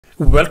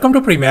Welcome to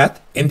PreMath.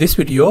 In this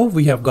video,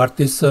 we have got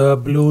this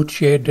blue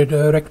shaded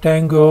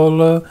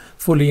rectangle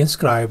fully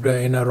inscribed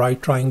in a right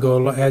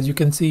triangle, as you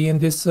can see in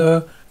this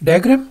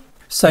diagram,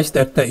 such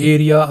that the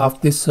area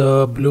of this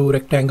blue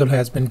rectangle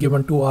has been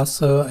given to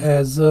us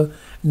as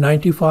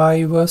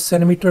 95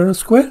 centimeter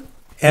square.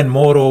 And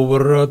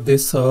moreover,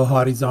 this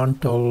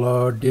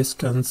horizontal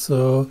distance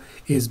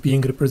is being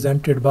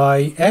represented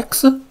by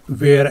x,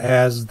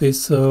 whereas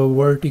this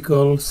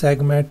vertical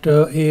segment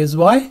is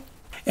y.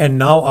 And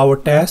now our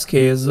task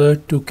is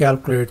to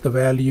calculate the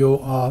value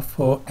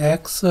of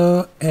x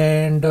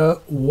and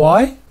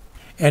y.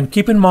 And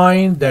keep in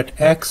mind that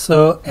x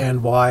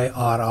and y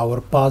are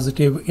our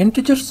positive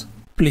integers.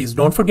 Please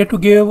don't forget to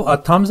give a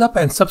thumbs up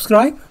and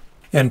subscribe.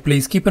 And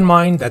please keep in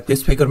mind that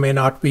this figure may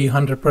not be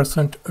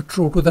 100%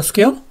 true to the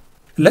scale.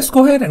 Let's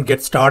go ahead and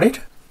get started.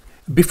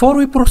 Before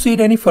we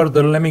proceed any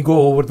further, let me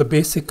go over the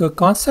basic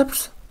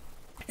concepts.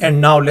 And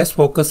now let's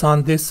focus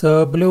on this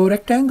blue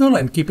rectangle,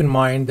 and keep in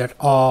mind that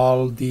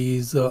all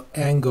these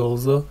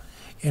angles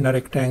in a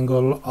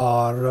rectangle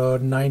are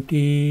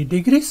 90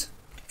 degrees.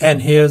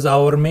 And here's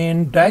our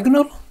main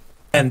diagonal.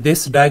 And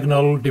this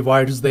diagonal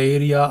divides the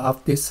area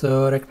of this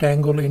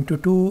rectangle into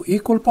two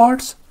equal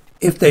parts.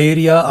 If the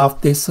area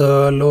of this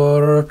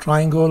lower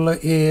triangle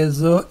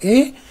is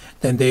A,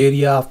 then the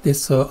area of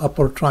this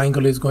upper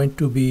triangle is going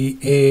to be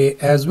A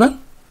as well,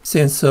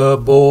 since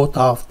both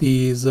of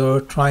these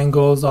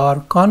triangles are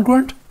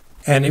congruent.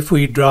 And if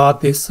we draw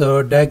this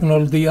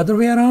diagonal the other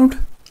way around,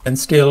 and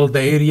still the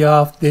area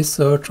of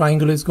this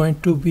triangle is going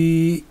to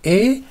be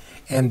A,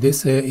 and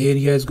this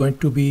area is going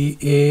to be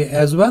A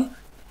as well,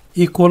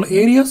 equal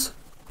areas.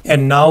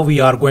 And now we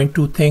are going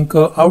to think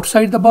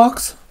outside the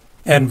box,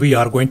 and we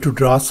are going to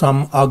draw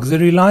some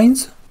auxiliary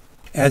lines,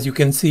 as you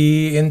can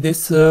see in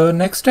this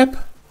next step.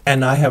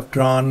 And I have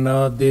drawn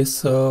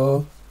this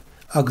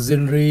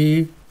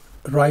auxiliary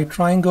right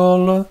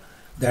triangle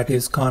that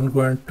is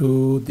congruent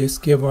to this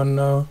given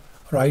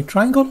right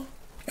triangle.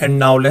 And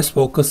now let's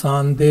focus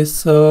on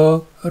this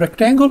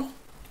rectangle,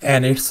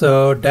 and its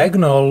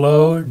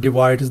diagonal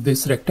divides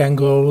this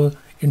rectangle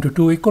into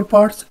two equal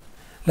parts.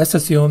 Let's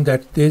assume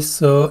that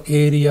this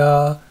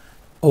area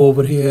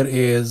over here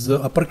is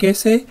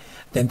uppercase A,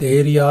 then the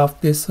area of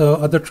this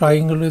other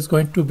triangle is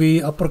going to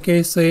be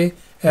uppercase A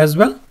as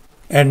well.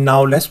 And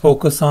now let's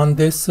focus on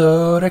this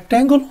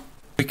rectangle.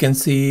 We can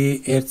see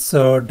its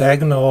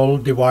diagonal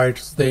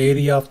divides the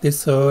area of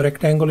this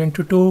rectangle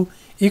into two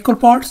equal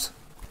parts.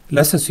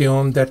 Let's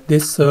assume that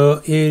this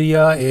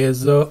area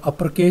is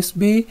uppercase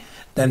B,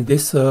 then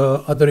this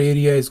other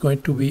area is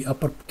going to be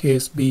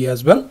uppercase B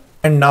as well.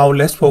 And now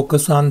let's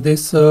focus on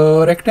this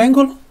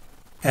rectangle.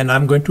 And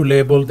I'm going to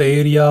label the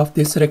area of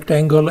this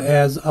rectangle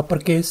as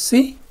uppercase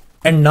C.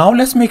 And now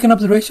let's make an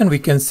observation. We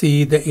can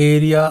see the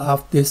area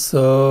of this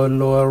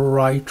lower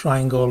right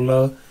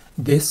triangle.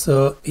 This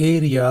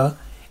area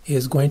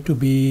is going to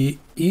be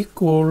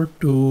equal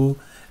to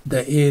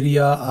the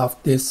area of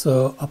this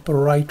upper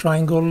right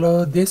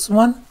triangle, this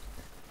one.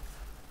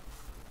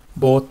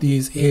 Both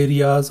these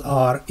areas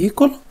are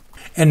equal.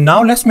 And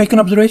now let's make an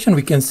observation.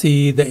 We can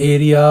see the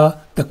area,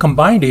 the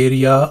combined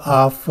area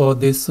of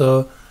this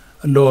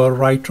lower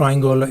right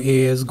triangle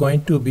is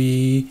going to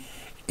be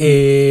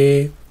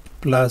A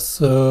plus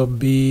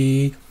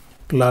B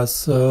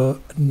plus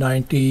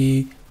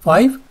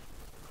 95.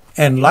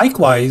 And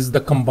likewise,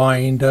 the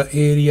combined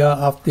area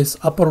of this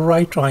upper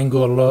right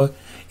triangle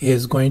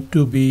is going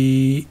to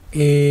be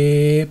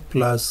A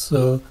plus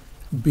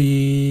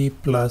B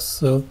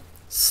plus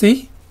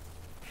C.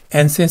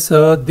 And since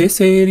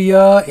this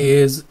area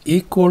is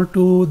equal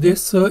to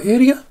this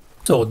area,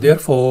 so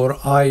therefore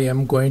I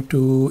am going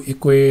to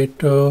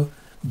equate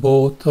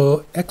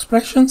both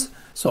expressions.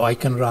 So I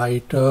can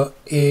write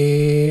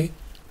A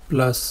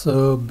plus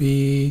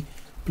B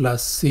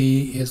plus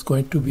C is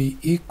going to be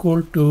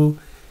equal to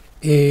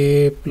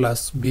A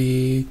plus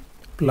B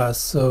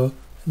plus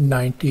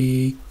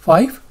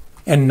 95.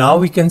 And now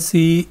we can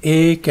see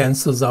A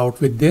cancels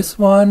out with this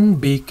one,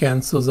 B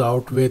cancels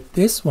out with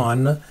this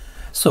one.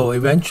 So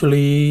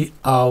eventually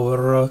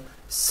our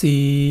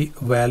C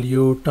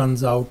value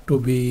turns out to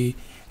be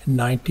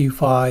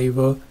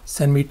 95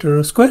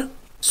 centimeter square.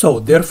 So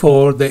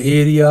therefore the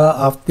area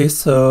of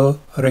this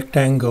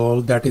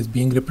rectangle that is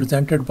being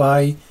represented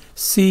by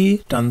C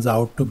turns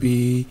out to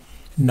be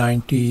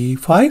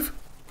 95.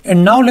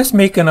 And now let's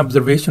make an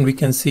observation. We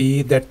can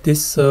see that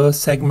this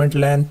segment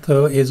length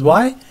is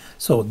y.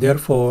 So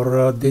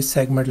therefore this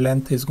segment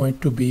length is going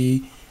to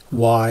be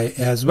y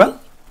as well.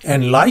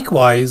 And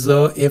likewise,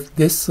 if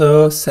this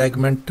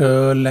segment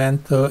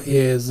length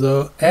is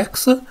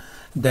x,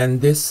 then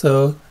this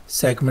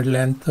segment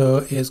length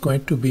is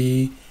going to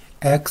be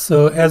x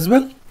as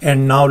well.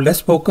 And now let's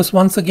focus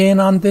once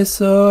again on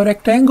this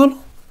rectangle,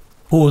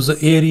 whose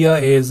area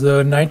is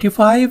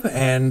 95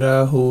 and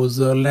whose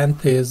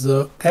length is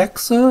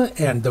x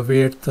and the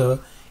width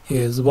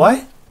is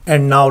y.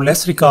 And now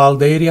let's recall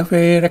the area of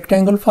a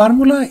rectangle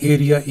formula.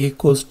 Area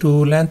equals to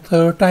length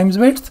times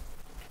width.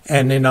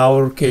 And in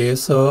our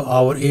case,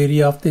 our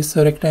area of this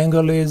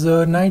rectangle is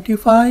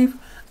 95.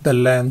 the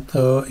length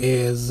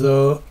is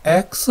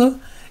x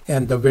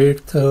and the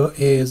width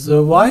is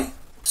y.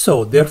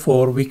 So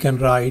therefore we can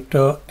write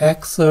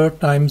x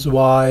times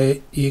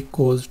y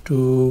equals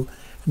to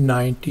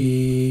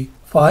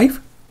 95,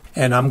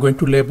 and I'm going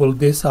to label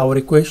this our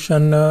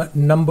equation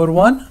number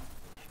 1.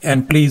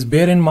 And please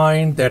bear in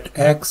mind that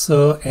x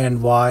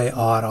and y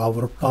are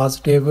our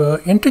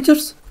positive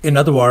integers. In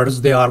other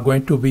words, they are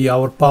going to be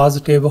our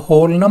positive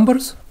whole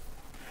numbers.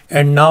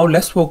 And now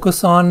let's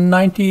focus on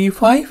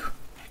 95.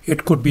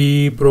 It could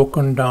be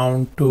broken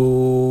down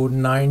to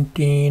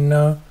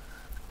 19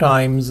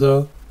 times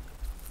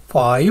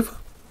 5.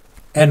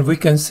 And we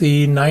can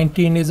see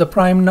 19 is a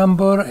prime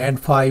number and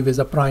 5 is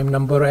a prime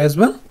number as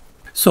well.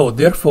 So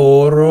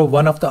therefore,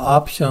 one of the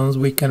options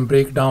we can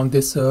break down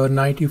this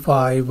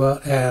 95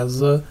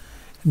 as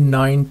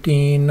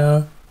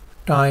 19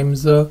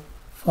 times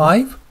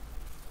 5.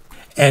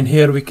 And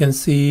here we can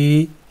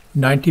see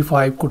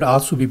 95 could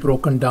also be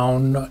broken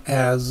down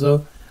as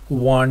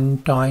 1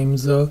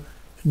 times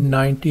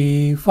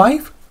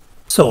 95.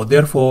 So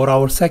therefore,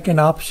 our second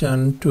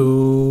option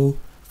to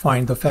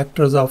find the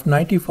factors of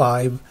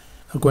 95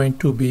 are going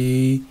to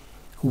be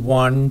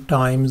 1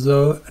 times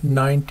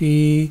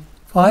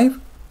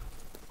 95.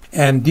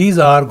 And these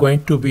are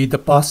going to be the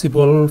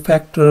possible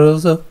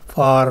factors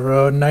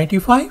for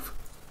 95.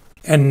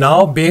 And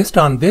now based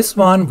on this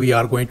one, we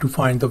are going to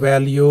find the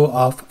value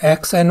of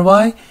x and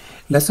y.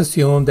 Let's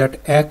assume that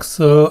x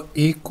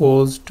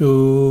equals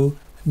to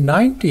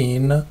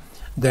 19.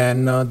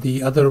 Then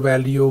the other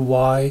value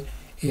y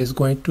is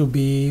going to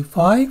be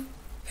 5.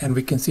 And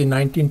we can see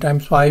 19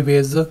 times 5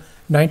 is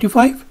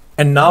 95.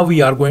 And now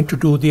we are going to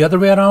do the other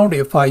way around.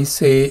 If I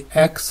say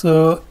x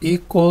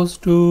equals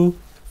to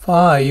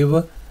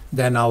 5,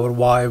 then our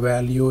y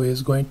value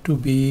is going to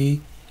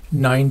be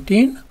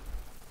 19.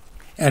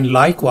 And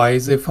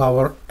likewise, if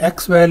our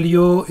x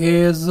value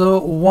is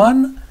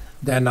 1,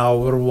 then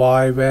our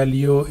y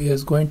value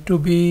is going to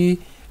be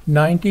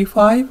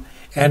 95.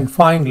 And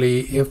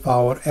finally, if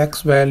our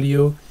x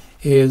value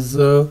is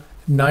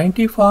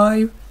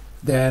 95,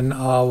 then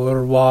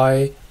our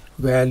y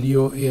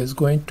value is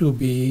going to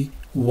be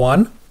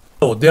 1.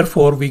 So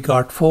therefore, we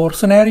got 4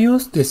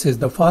 scenarios. This is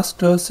the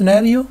first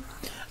scenario.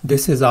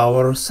 This is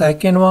our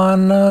second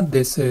one.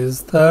 This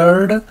is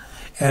third.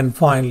 And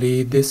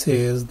finally, this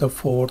is the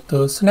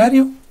fourth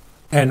scenario.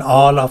 And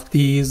all of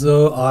these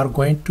are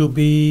going to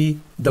be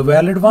the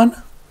valid one.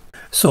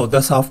 So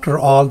thus, after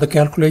all the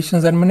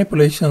calculations and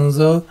manipulations,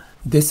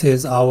 this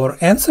is our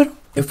answer.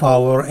 If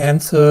our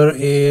answer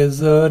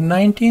is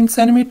 19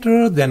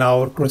 centimeter, then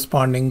our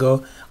corresponding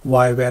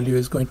y value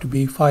is going to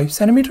be 5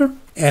 centimeter.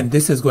 And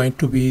this is going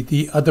to be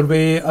the other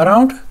way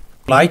around.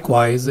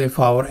 Likewise, if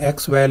our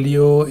x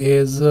value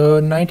is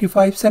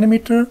 95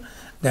 centimeter,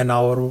 then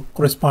our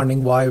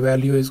corresponding y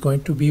value is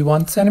going to be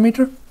 1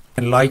 centimeter.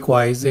 And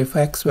likewise, if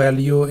x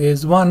value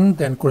is 1,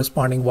 then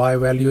corresponding y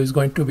value is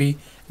going to be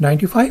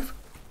 95.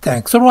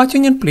 Thanks for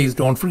watching, and please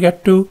don't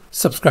forget to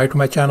subscribe to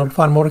my channel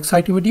for more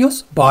exciting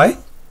videos. Bye.